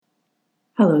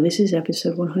Hello, this is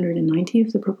episode 190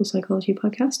 of the Purple Psychology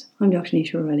Podcast. I'm Dr.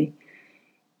 Nisha O'Reilly.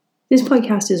 This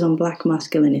podcast is on black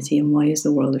masculinity and why is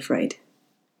the world afraid.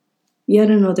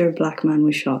 Yet another black man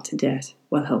was shot to death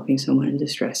while helping someone in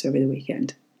distress over the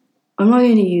weekend. I'm not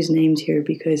going to use names here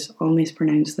because I'll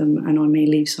mispronounce them and I may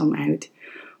leave some out,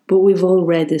 but we've all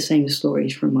read the same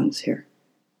stories for months here.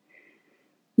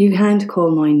 You can't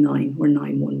call 999 or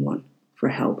 911 for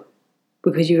help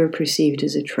because you are perceived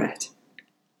as a threat.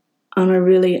 And I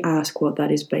really ask what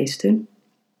that is based in.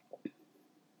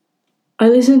 I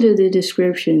listen to the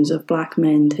descriptions of black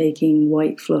men taking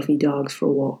white fluffy dogs for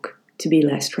a walk to be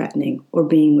less threatening or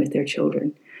being with their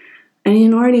children. And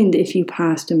in Ireland, if you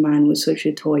passed a man with such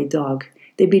a toy dog,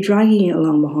 they'd be dragging it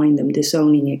along behind them,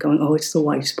 disowning it, going, oh, it's the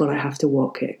wife's, but I have to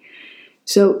walk it.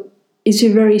 So it's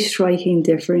a very striking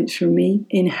difference for me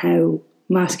in how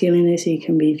masculinity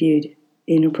can be viewed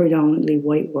in a predominantly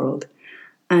white world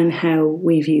and how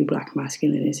we view black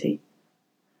masculinity.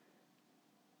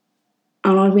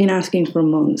 And I've been asking for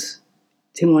months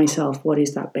to myself, what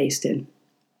is that based in?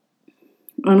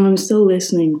 And I'm still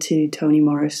listening to Toni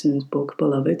Morrison's book,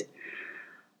 Beloved.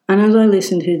 And as I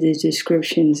listen to the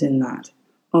descriptions in that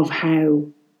of how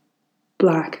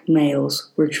black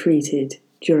males were treated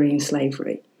during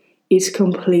slavery, it's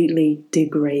completely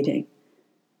degrading.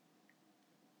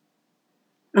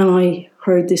 And I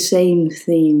heard the same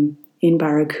theme in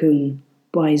Barracoon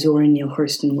by Zora Neale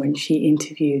Hurston when she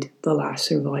interviewed the last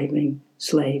surviving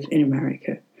slave in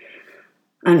America.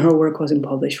 And her work wasn't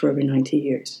published for over 90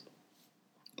 years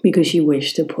because she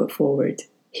wished to put forward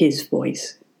his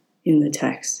voice in the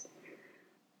text.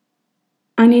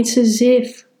 And it's as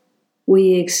if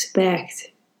we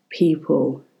expect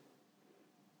people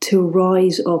to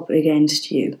rise up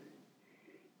against you,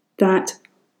 that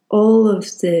all of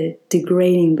the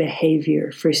degrading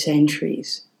behavior for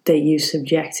centuries that you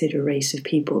subjected a race of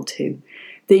people to,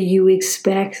 that you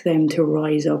expect them to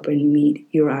rise up and meet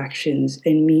your actions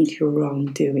and meet your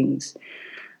wrongdoings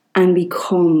and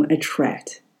become a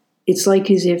threat. It's like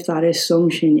as if that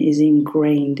assumption is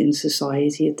ingrained in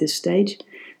society at this stage.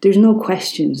 There's no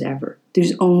questions ever.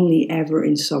 There's only ever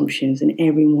assumptions in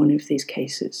every one of these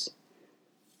cases.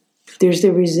 There's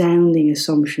the resounding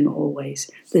assumption always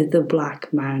that the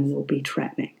black man will be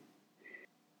threatening.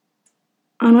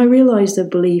 And I realise that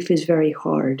belief is very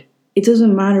hard. It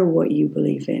doesn't matter what you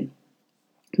believe in.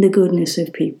 The goodness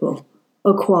of people,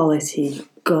 equality,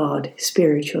 God,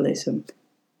 spiritualism,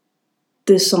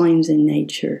 the signs in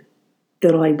nature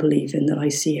that I believe in, that I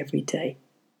see every day,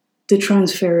 the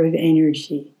transfer of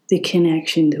energy, the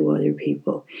connection to other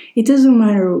people. It doesn't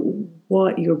matter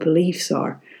what your beliefs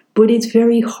are, but it's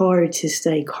very hard to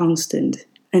stay constant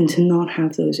and to not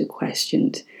have those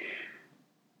questioned.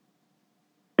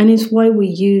 And it's why we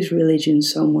use religion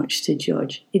so much to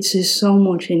judge. It's just so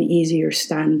much an easier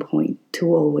standpoint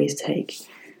to always take.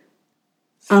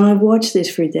 And I've watched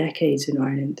this for decades in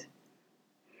Ireland.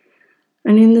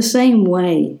 And in the same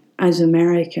way as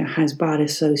America has bad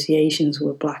associations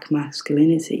with black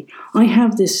masculinity, I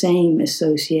have the same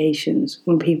associations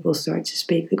when people start to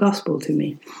speak the gospel to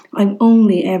me. I've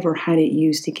only ever had it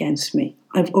used against me.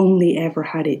 I've only ever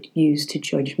had it used to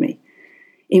judge me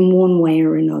in one way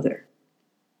or another.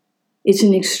 It's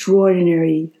an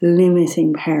extraordinary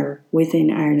limiting power within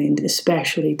Ireland,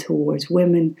 especially towards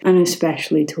women and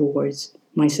especially towards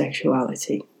my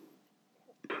sexuality.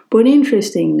 But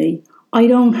interestingly, I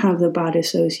don't have the bad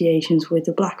associations with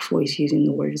the black voice using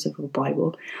the words of the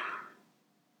Bible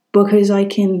because I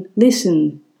can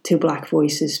listen to black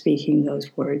voices speaking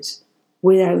those words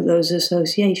without those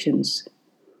associations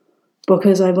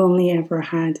because I've only ever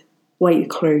had white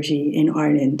clergy in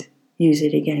Ireland use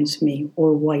it against me,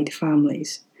 or white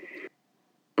families.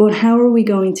 But how are we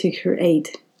going to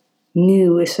create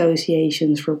new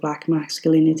associations for black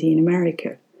masculinity in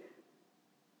America?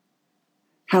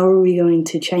 How are we going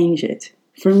to change it?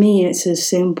 For me, it's as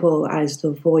simple as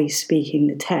the voice speaking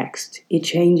the text. It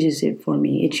changes it for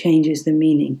me. It changes the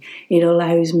meaning. It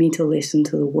allows me to listen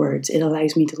to the words. It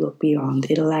allows me to look beyond.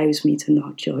 It allows me to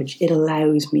not judge. It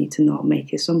allows me to not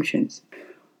make assumptions.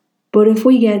 But if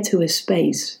we get to a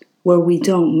space where we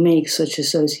don't make such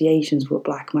associations with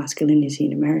black masculinity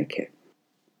in America,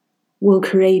 we'll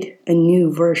create a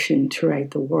new version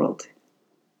throughout the world.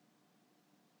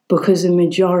 Because the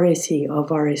majority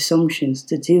of our assumptions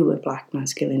to do with black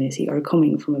masculinity are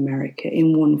coming from America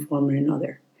in one form or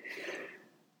another.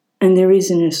 And there is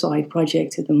an aside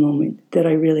project at the moment that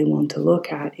I really want to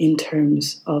look at in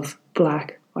terms of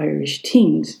black Irish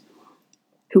teens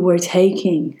who are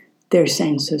taking their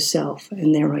sense of self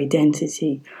and their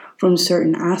identity from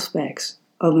certain aspects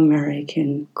of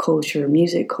American culture,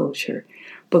 music culture,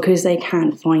 because they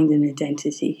can't find an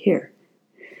identity here.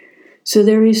 So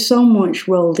there is so much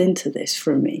rolled into this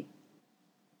for me.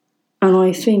 And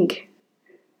I think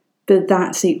that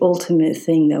that's the ultimate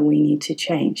thing that we need to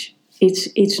change.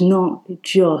 It's not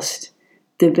just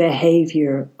the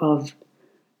behavior of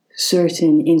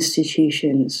certain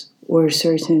institutions or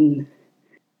certain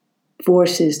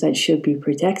forces that should be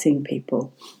protecting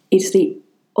people. It's the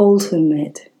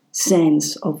ultimate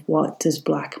sense of what does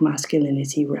Black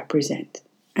masculinity represent,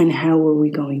 and how are we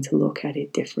going to look at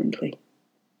it differently?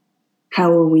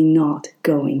 How are we not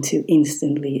going to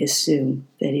instantly assume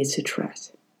that it's a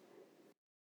threat?